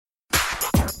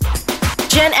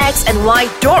Gen X and Y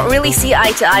don't really see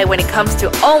eye to eye when it comes to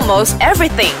almost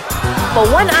everything. But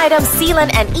one item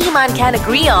Seelan and Iman can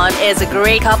agree on is a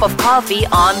great cup of coffee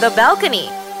on the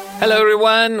balcony. Hello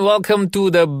everyone, welcome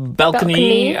to the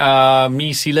balcony.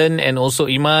 Me, Seelan, and also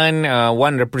Iman,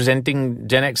 one representing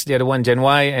Gen X, the other one Gen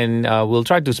Y, and we'll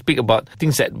try to speak about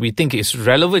things that we think is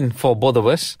relevant for both of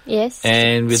us. Yes.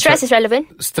 And we'll stress is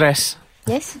relevant. Stress.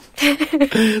 Yes.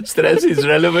 Stress is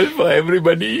relevant for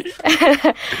everybody.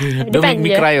 Don't make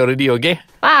me cry already, okay?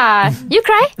 You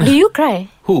cry? Do you cry?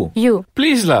 Who? You.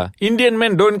 Please lah. Indian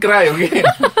men don't cry, okay?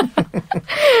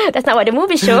 That's not what the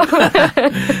movie show.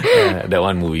 That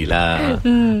one movie lah.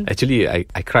 Actually,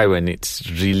 I cry when it's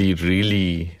really,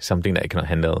 really something that I cannot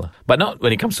handle. But not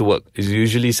when it comes to work. It's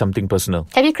usually something personal.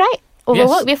 Have you cried over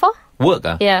work before? Work?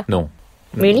 Yeah. No.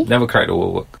 Really? Never cried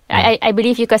over work. I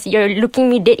believe you because you're looking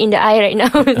me dead in the eye right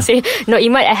now and say, no,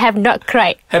 Iman, I have not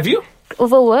cried. Have you?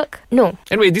 Over work? No.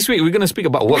 Anyway, this week we're going to speak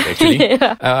about work actually.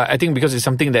 I think because it's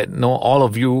something that all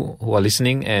of you who are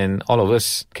listening and all of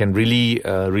us can really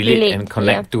relate and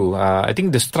connect to. I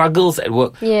think the struggles at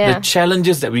work, the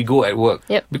challenges that we go at work.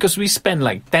 Because we spend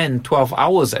like 10, 12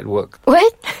 hours at work.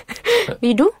 What?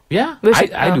 We do? Yeah,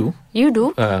 I do. You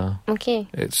do? Okay.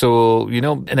 So,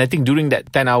 and I think during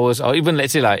that 10 hours or even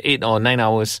let's say like 8 or 9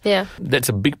 hours, that's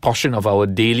a big portion of our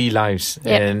daily lives.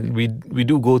 And we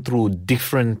do go through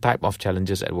different type of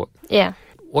challenges at work. Yeah.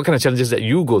 What kind of challenges that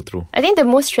you go through? I think the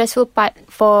most stressful part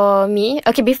for me,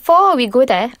 okay, before we go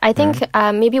there, I think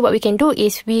maybe what we can do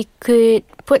is we could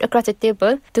put across the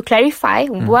table to clarify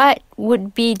what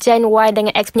would be Gen Y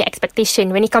dengan X punya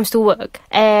expectation when it comes to work.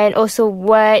 And also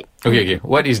what... Okay.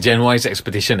 What is Gen Y's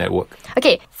expectation at work?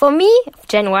 Okay, for me,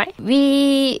 Gen Y,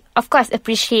 we of course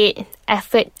appreciate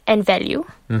effort and value.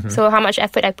 So how much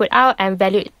effort I put out and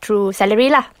value it through salary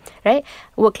lah, right?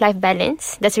 Work-life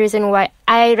balance. That's the reason why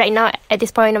I, right now, at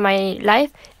this point of my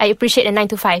life, I appreciate a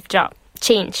 9-to-5 job.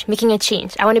 Making a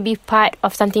change. I want to be part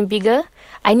of something bigger.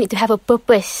 I need to have a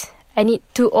purpose. I need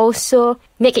to also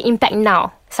make an impact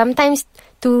now. Sometimes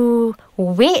to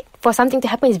wait for something to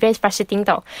happen is very frustrating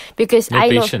tau. Because I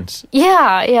know... patience.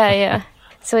 Yeah.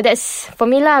 So that's for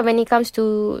me lah when it comes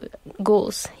to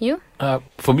goals. You?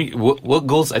 For me, work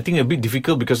goals, I think a bit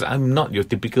difficult because I'm not your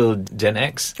typical Gen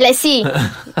X. Let's see.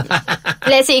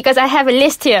 Let's see, because I have a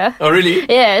list here. Oh, really?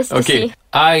 Yes. Okay. See.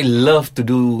 I love to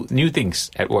do new things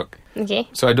at work. Okay.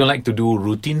 So I don't like to do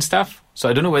routine stuff. So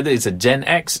I don't know whether it's a Gen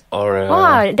X or a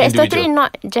that's individual. totally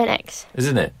not Gen X.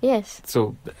 Isn't it? Yes.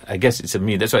 So I guess it's a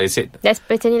me. That's what I said. That's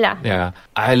personally lah. Yeah.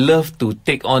 I love to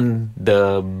take on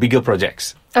the bigger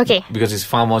projects. Okay. Because it's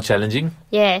far more challenging.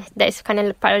 Yeah, that's kind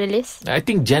of part of the list. I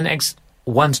think Gen X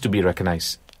wants to be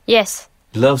recognized. Yes.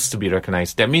 Loves to be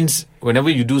recognized. That means whenever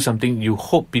you do something, you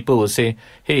hope people will say,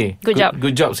 hey, good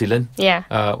job, Seelan. Yeah.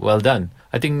 Well done.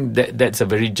 I think that's a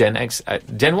very Gen X.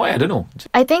 Gen Y, I don't know.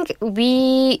 I think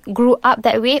we grew up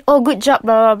that way. Oh, good job,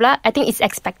 blah, blah, blah. I think it's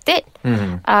expected.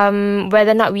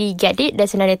 Whether or not we get it,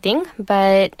 that's another thing.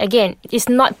 But again, it's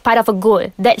not part of a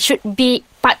goal. That should be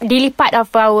really part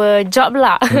of our job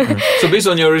lah. So based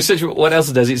on your research, what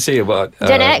else does it say about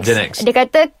Gen X? Gen X? Dia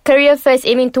kata career first,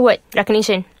 aiming toward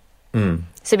recognition.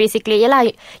 So basically,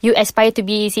 you aspire to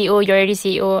be CEO, you're already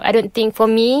CEO. I don't think for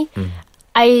me...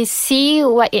 I see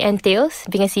what it entails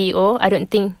being a CEO. I don't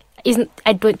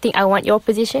think I want your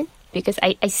position because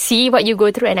I see what you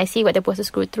go through and I see what the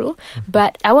bosses go through.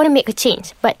 But I want to make a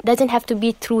change. But it doesn't have to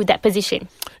be through that position.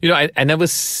 I never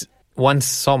once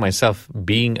saw myself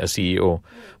being a CEO.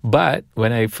 But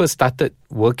when I first started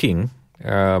working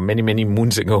many, many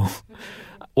moons ago,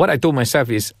 what I told myself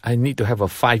is I need to have a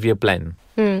 5-year plan.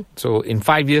 So in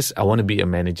 5 years, I want to be a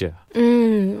manager.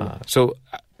 So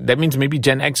that means maybe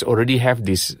Gen X already have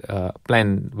this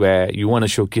plan where you want to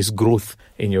showcase growth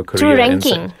in your career. Through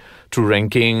ranking. Through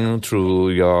ranking, through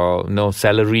your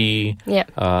salary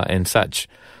and such.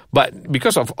 But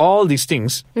because of all these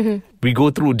things, we go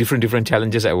through different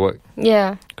challenges at work.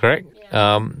 Yeah. Correct?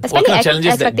 What kind of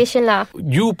challenges expectation that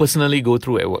you personally go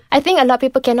through at work? I think a lot of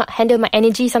people cannot handle my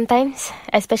energy sometimes,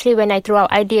 especially when I throw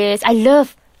out ideas. I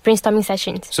love brainstorming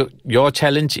sessions. So your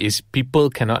challenge is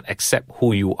people cannot accept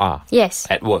who you are. Yes.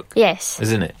 At work. Yes.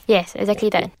 Isn't it? Yes,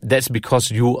 exactly that. That's because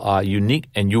you are unique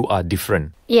and you are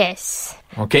different. Yes.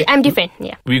 Okay. I'm different,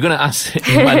 yeah. We're going to ask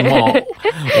Iman more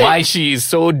why she is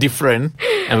so different,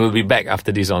 and we'll be back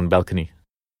after this on Balcony.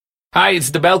 Hi,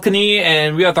 it's The Balcony,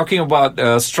 and we are talking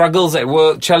about struggles at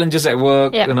work, challenges at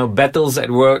work, battles at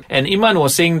work. And Iman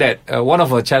was saying that one of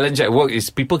her challenge at work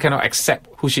is people cannot accept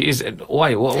who she is? And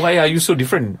why? Why are you so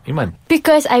different, Iman?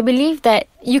 Because I believe that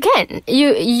you can.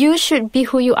 You should be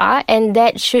who you are, and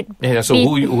that should So be...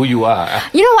 who you are?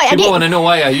 You know what I did? People want to know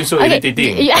why are you so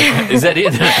irritating? Is that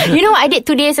it? You know what I did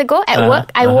 2 days ago at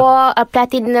work? I wore a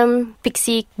platinum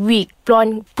pixie wig,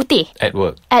 blonde, putih. At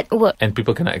work. At work. And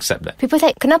people cannot accept that. People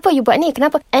say, kenapa you buat ni?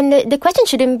 Kenapa? And the question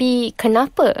shouldn't be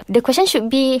kenapa. The question should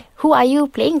be, who are you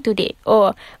playing today?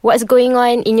 Or what's going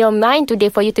on in your mind today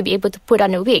for you to be able to put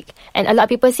on a wig? And a lot of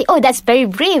people say, oh, that's very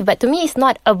brave. But to me, it's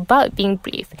not about being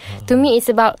brave. To me, it's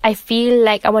about, I feel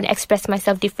like I want to express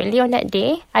myself differently on that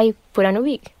day. I put on a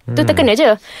wig. Tu terkena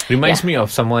je. Reminds me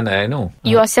of someone I know.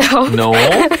 Yourself. No.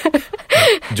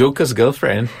 Joker's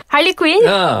girlfriend. Harley Quinn?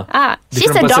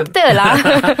 She's a Different person. doctor lah.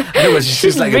 No, but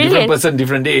she's like brilliant. a different person,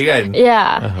 different day, kan?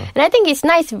 Yeah. And I think it's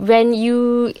nice when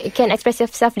you can express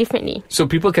yourself differently. So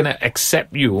people can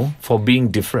accept you for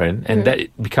being different, and that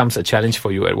becomes a challenge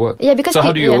for you at work. Yeah, because so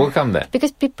how do you overcome that?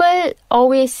 Because people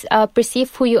always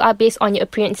perceive who you are based on your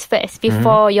appearance first,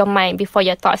 before your mind, before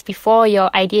your thoughts, before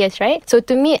your ideas, right? So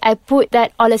to me, I put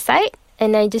that all aside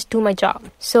and I just do my job.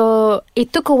 So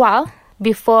it took a while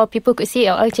before people could see,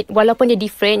 walaupun dia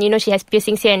different, she has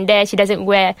piercings here and there, she doesn't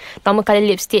wear normal colour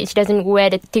lipstick, she doesn't wear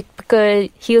the typical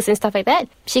heels and stuff like that,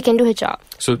 she can do her job.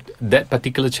 So that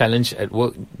particular challenge at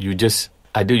work, you just,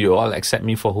 either you all accept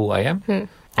me for who I am?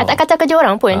 I tak kata kerja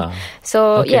orang pun.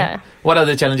 So, okay. yeah. What are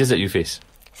the challenges that you face?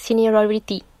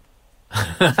 Seniority.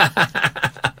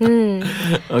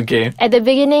 Okay. At the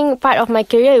beginning part of my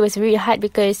career, it was really hard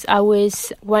because I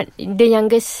was the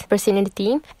youngest person in the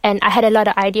team, and I had a lot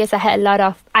of ideas.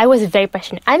 I was very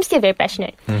passionate. I'm still very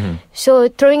passionate. So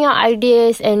throwing out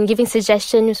ideas and giving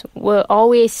suggestions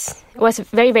was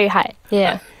very, very hard.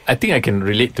 Yeah. I think I can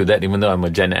relate to that, even though I'm a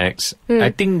Gen X. I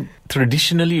think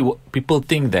traditionally people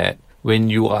think that when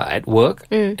you are at work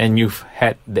and you've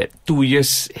had that 2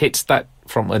 years head start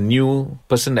from a new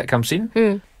person that comes in,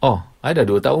 I dah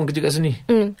 2 tahun kerja kat sini.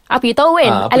 Apa you tahu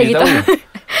kan? Apa you tahu?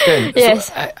 Kan?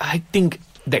 Yes. So I think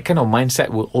that kind of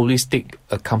mindset will always take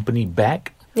a company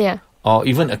back, or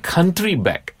even a country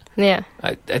back. Yeah.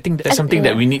 I think that's something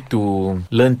that we need to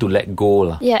learn to let go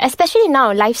lah. Yeah, especially now,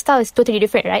 lifestyle is totally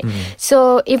different, right?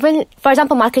 So even, for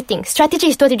example, marketing, strategy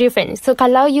is totally different. So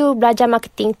kalau you belajar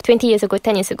marketing 20 years ago,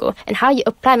 10 years ago, and how you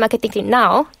apply marketing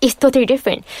now is totally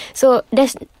different. So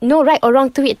there's no right or wrong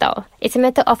to it tau. It's a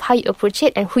matter of how you approach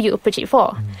it and who you approach it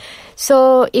for.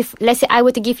 So if, let's say, I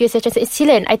were to give you a suggestion,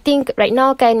 Silan, I think right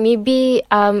now maybe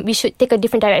we should take a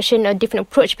different direction, a different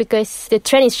approach, because the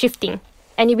trend is shifting.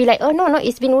 And you'll be like, oh, no,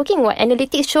 it's been working. What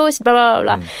analytics shows, blah, blah,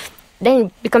 blah. Then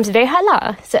it becomes very hard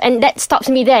lah. So, and that stops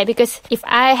me there, because if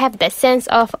I have that sense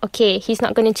of, okay, he's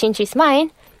not going to change his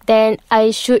mind, then I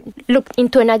should look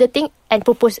into another thing and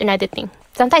propose another thing.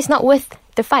 Sometimes it's not worth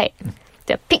the fight.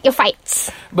 So pick your fights.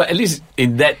 But at least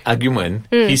in that argument,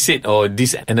 he said,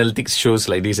 this analytics shows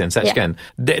like this and such kan.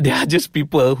 There are just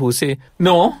people who say,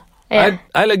 no,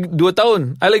 I lagi 2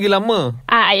 tahun. I lagi lama.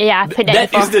 Yeah, I've heard that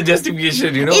before. That is the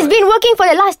justification, It's been working for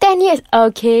the last 10 years.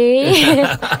 Okay.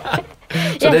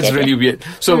 So that's really weird.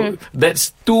 So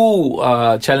that's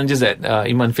 2 challenges that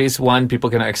Iman faced. One, people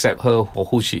cannot accept her or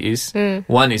who she is.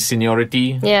 One is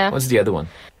seniority. Yeah. What's the other one?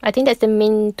 I think that's the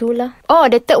main 2 lah. Oh,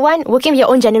 the third one, working with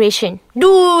your own generation.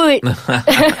 Dude!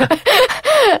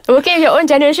 Working with your own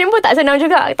generation pun tak senang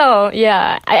juga tau.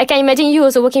 Yeah. I can imagine you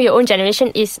also working with your own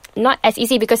generation is not as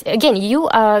easy, because again, you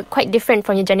are quite different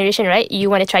from your generation, right?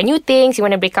 You want to try new things, you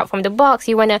want to break out from the box,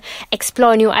 you want to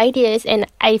explore new ideas, and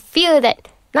I feel that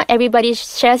not everybody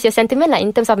shares your sentiment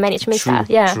in terms of management style.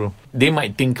 Yeah. True. They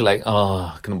might think like,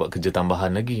 kena buat kerja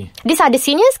tambahan lagi. These are the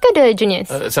seniors ke the juniors?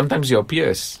 Sometimes your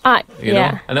peers. You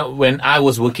know? I know when I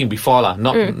was working before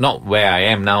not where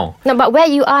I am now. No, but where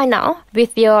you are now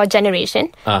with your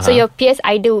generation. So your peers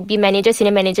either would be managers,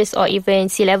 senior managers, or even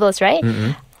C-levels, right?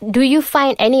 Do you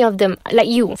find any of them, like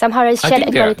you, somehow share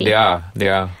that quality? They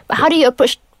are. But how do you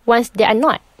approach once they are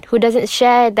not? Who doesn't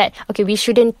share that, okay, we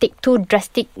shouldn't take too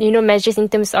drastic, measures in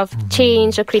terms of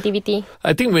change or creativity?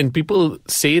 I think when people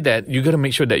say that, you got to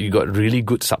make sure that you got really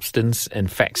good substance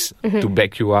and facts to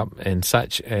back you up and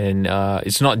such. And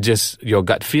it's not just your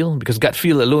gut feel, because gut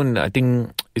feel alone, I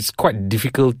think it's quite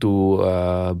difficult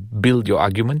to build your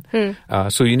argument.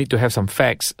 So you need to have some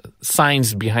facts,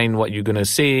 science behind what you're going to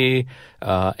say,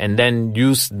 and then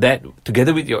use that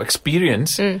together with your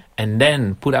experience and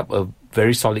then put up a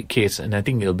very solid case, and I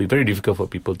think it'll be very difficult for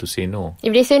people to say no.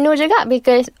 If they say no juga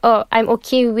because I'm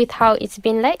okay with how it's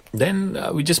been like, Then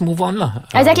we just move on lah.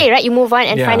 exactly, right? You move on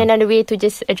and yeah. find another way to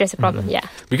just address the problem. Yeah.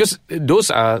 Because those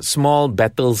are small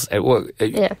battles at work.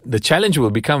 Yeah. The challenge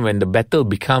will become when the battle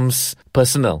becomes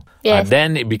personal. Yes.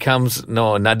 Then it becomes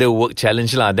another work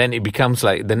challenge lah. Then it becomes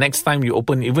like the next time you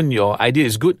open, even your idea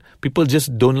is good, people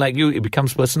just don't like you, it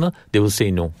becomes personal, they will say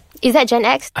no. Is that Gen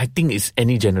X? I think it's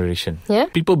any generation. Yeah.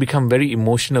 People become very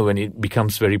emotional when it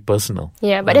becomes very personal.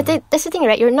 Yeah, but that's the thing,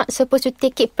 right? You're not supposed to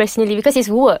take it personally because it's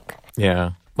work.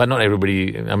 Yeah. But not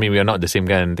everybody, I mean, we are not the same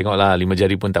kan. Tengoklah, 5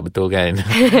 jari pun tak betul kan.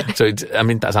 So it's, I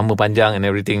mean, tak sama panjang and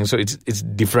everything. So it's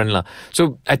different lah.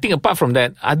 So I think apart from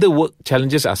that, other work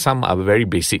challenges are very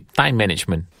basic. Time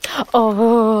management.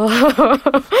 Oh.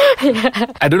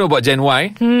 Yeah. I don't know about Gen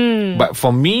Y, but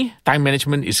for me, time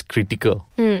management is critical.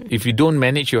 If you don't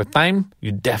manage your time,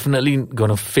 you're definitely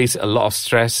gonna face a lot of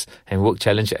stress and work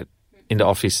challenge in the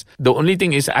office. The only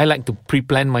thing is I like to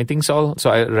pre-plan my things all.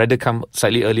 So I rather come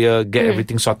slightly earlier, get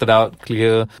everything sorted out,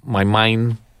 clear my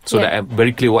mind so that I'm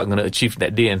very clear what I'm going to achieve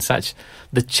that day and such.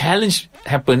 The challenge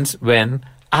happens when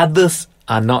others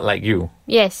are not like you.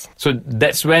 Yes. So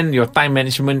that's when your time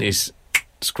management is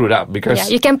screwed up because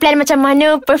Yeah, you can plan macam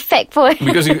mana perfect pun.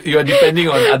 because you are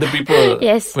depending on other people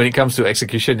Yes. when it comes to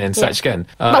execution and such kan.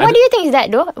 But what do you think is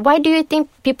that though? Why do you think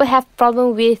people have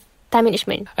problem with time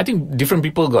management? I think different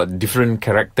people got different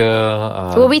character.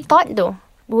 Were we taught though?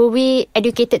 Were we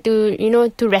educated to,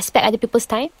 to respect other people's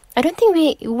time? I don't think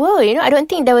we were, I don't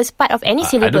think that was part of any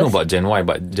syllabus. I don't know about Gen Y,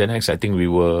 but Gen X, I think we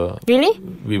were... Really?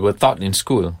 We were taught in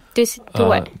school. To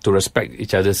what? To respect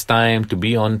each other's time, to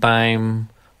be on time.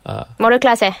 Moral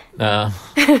class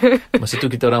Masa tu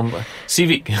kita orang...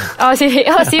 Civic. Oh, civic.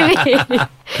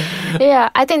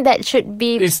 Yeah, I think that should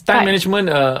be... Is time management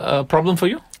a problem for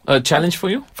you? A challenge for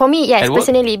you? For me, yes, At work?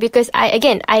 personally, because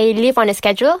I live on a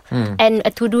schedule and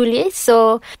a to-do list.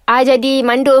 So, I jadi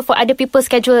mandul for other people's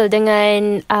schedule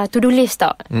dengan to-do list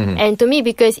tau. And to me,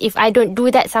 because if I don't do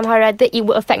that somehow or other, it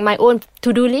will affect my own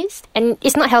to-do list. And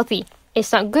it's not healthy. It's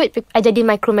not good. I jadi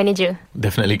micromanager.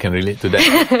 Definitely can relate to that.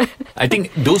 I think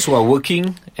those who are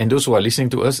working and those who are listening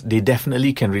to us, they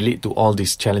definitely can relate to all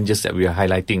these challenges that we are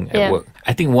highlighting at work.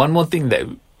 I think one more thing that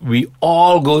we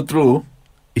all go through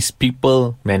is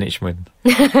people management.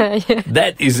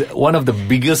 That is one of the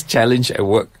biggest challenge at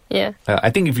work. Yeah. I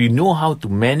think if you know how to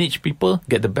manage people,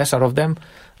 get the best out of them,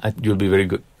 you'll be very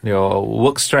good. Your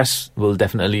work stress will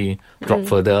definitely drop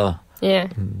further. Yeah.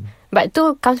 But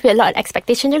too comes with a lot of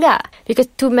expectation juga.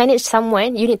 Because to manage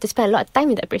someone, you need to spend a lot of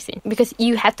time with that person. Because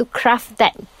you have to craft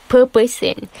that per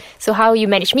person. So how you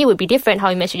manage me would be different. How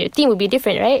you manage your team would be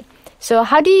different, right? So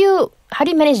how do you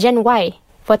manage Gen Y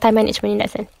for time management in that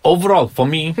sense? Overall, for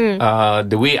me,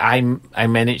 the way I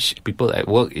manage people at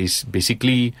work is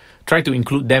basically try to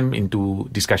include them into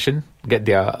discussion, get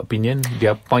their opinion,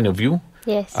 their point of view.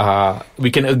 Yes.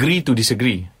 We can agree to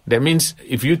disagree. That means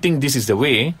if you think this is the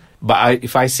way, but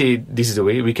if I say this is the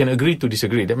way, we can agree to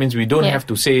disagree. That means we don't have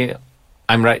to say,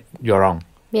 I'm right, you're wrong.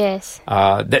 Yes.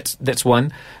 That's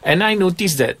one. And I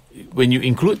noticed that when you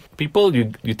include people,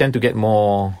 you tend to get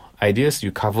more ideas,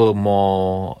 you cover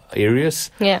more areas.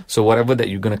 Yeah. So whatever that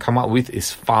you're going to come up with is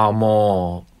far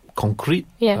more concrete,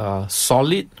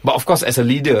 solid. But of course, as a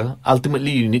leader,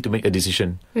 ultimately you need to make a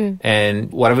decision.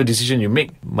 And whatever decision you make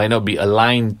might not be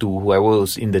aligned to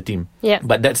whoever's in the team. Yeah.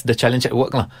 But that's the challenge at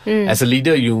work lah. As a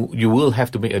leader, you will have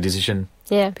to make a decision.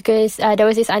 Yeah, because there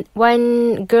was this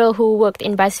one girl who worked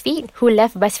in BuzzFeed who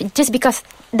left BuzzFeed just because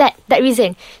that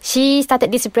reason. She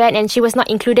started this brand and she was not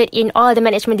included in all the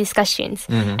management discussions.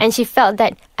 And she felt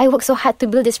that I worked so hard to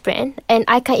build this brand and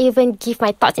I can't even give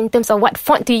my thoughts in terms of what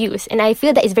font to use. And I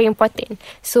feel that is very important.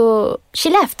 So she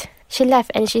left.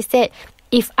 And she said,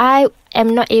 if I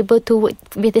am not able to work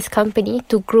with this company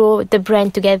to grow the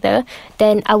brand together,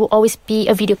 then I will always be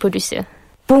a video producer.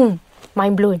 Boom.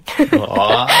 Mind blown. Yes.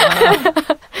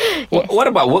 What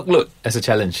about workload as a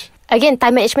challenge? Again,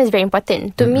 time management is very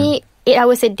important. To me, 8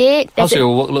 hours a day. How's your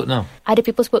workload now? Other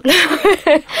people's workload.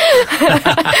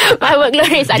 My workload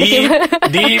is other people.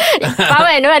 Deep.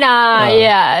 Power and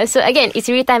yeah. So again, it's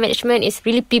really time management. It's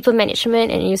really people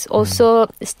management, and it's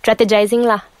also strategizing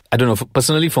lah. I don't know.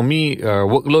 Personally, for me,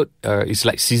 workload is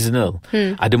like seasonal.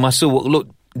 Ada masa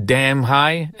workload damn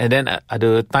high, and then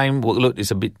other time workload is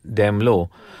a bit damn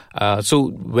low.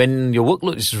 So when your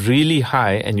workload is really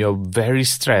high and you're very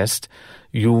stressed,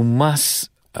 you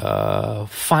must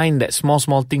find that small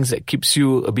things that keeps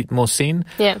you a bit more sane.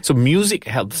 Yeah. So music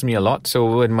helps me a lot.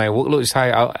 So when my workload is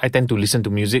high, I tend to listen to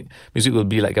music. Music will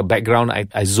be like a background.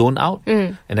 I zone out,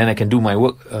 and then I can do my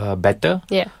work better.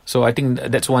 Yeah. So I think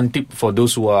that's one tip for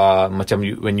those who are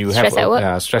when you Stress have at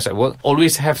work. stress at work.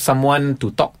 Always have someone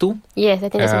to talk to. Yes, I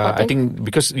think that's important. I think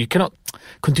because you cannot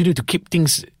continue to keep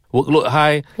things workload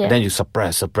high, then you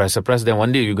suppress. Then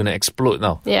one day you're gonna explode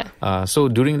now. Yeah. So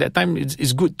during that time,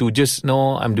 it's good to just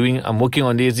know I'm working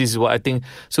on this. This is what I think.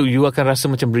 So you akan rasa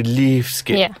macam relief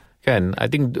sikit. Yeah. Kan? I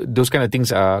think those kind of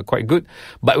things are quite good.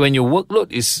 But when your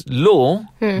workload is low,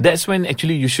 that's when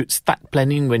actually you should start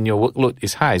planning when your workload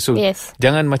is high. So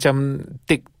jangan macam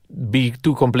be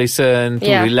too complacent,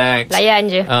 too relaxed. Layan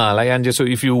je. Layan je. So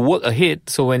if you work ahead,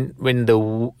 so when the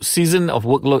season of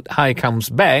workload high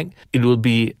comes back, it will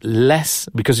be less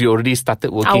because you already started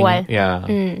working. Awal. Yeah.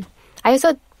 I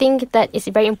also think that it's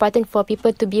very important for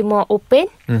people to be more open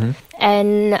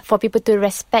and for people to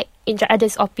respect each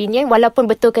other's opinion, walaupun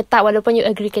betul ke tak, walaupun you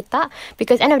agree ke tak,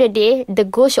 because end of the day, the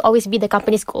goal should always be the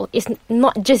company's goal. It's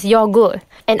not just your goal.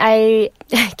 And I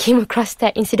came across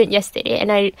that incident yesterday, and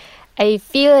I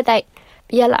feel like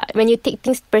when you take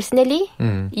things personally,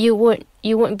 you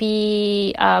won't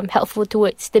be helpful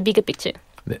towards the bigger picture.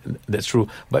 That's true.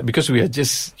 But because we are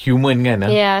just human kan,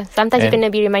 yeah, sometimes you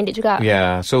kena be reminded juga.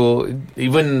 Yeah, so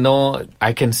even though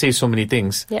I can say so many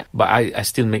things, but I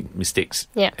still make mistakes.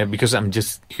 Yeah. Because I'm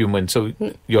just human. So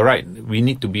you're right, we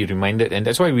need to be reminded, and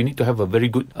that's why we need to have a very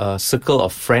good circle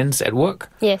of friends at work.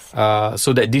 Yes.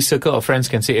 So that this circle of friends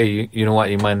can say, hey, you know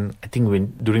what, Iman, I think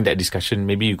during that discussion,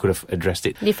 maybe you could have addressed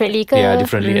it differently ke? Yeah,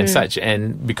 differently and such.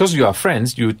 And because you are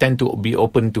friends, you tend to be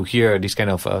open to hear this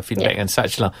kind of feedback and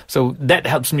such lah. So that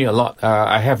helps me a lot.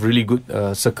 I have really good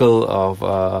circle of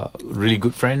really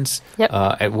good friends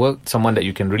at work. Someone that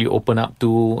you can really open up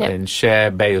to and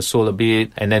share, bare your soul a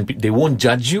bit, and then they won't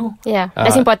judge you. Yeah,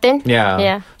 that's important.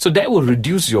 Yeah. So that will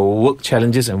reduce your work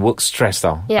challenges and work stress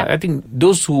now. Yeah. I think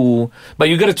but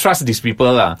you got to trust these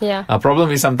people lah. Yeah.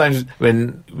 Problem is sometimes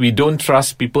when we don't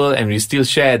trust people and we still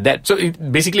share that. So it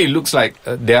basically looks like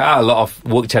there are a lot of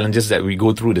work challenges that we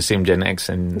go through, the same Gen X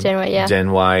and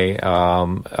Gen Y.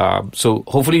 So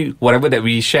hopefully whatever that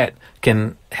we shared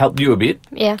can help you a bit.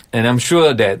 Yeah. And I'm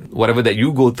sure that whatever that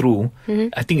you go through,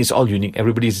 I think it's all unique.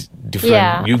 Everybody's different.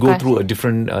 Yeah, you go course. through a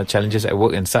different challenges at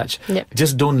work and such. Yep.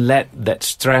 Just don't let that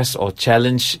stress or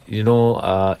challenge, eat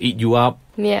you up.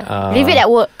 Yeah. Leave it at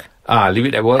work. Leave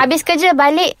it at work. Habis kerja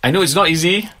balik. I know it's not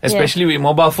easy, especially with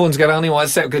mobile phone sekarang ni.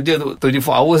 WhatsApp kerja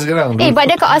 24 hours sekarang.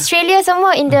 But dekat Australia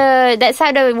semua in that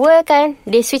side of the world kan,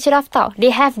 they switch it off tau.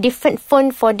 They have different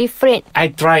phone for different.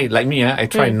 I try, like me, I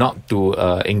try not to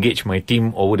engage my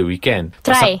team over the weekend.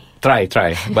 Try.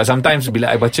 But sometimes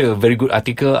bila I baca a very good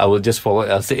article, I will just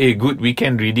forward. I'll say, hey, good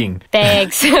weekend reading.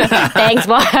 Thanks. Thanks,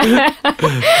 boss.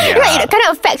 It kind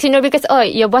of affects, because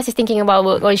your boss is thinking about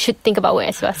work, or you should think about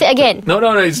work as well. Say again. No,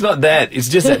 it's not that. It's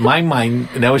just that my mind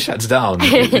never shuts down.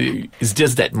 It's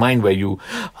just that mind where you...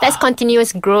 That's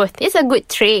continuous growth. It's a good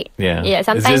trait. Yeah.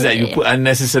 Sometimes it's just that you put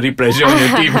unnecessary pressure on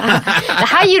your team.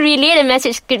 How you relay the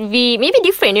message could be maybe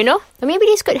different, Or maybe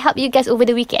this could help you guys over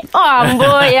the weekend. Oh,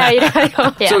 boy,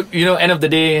 So, end of the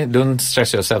day, don't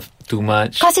stress yourself too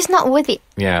much. Because it's not worth it.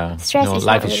 Yeah. Stress is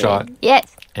life not is worth short. It.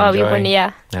 Yes. Enjoy.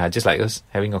 Yeah, just like us,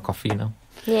 having a coffee now.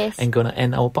 Yes. And gonna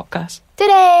end our podcast.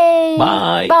 Today.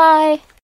 Bye. Bye.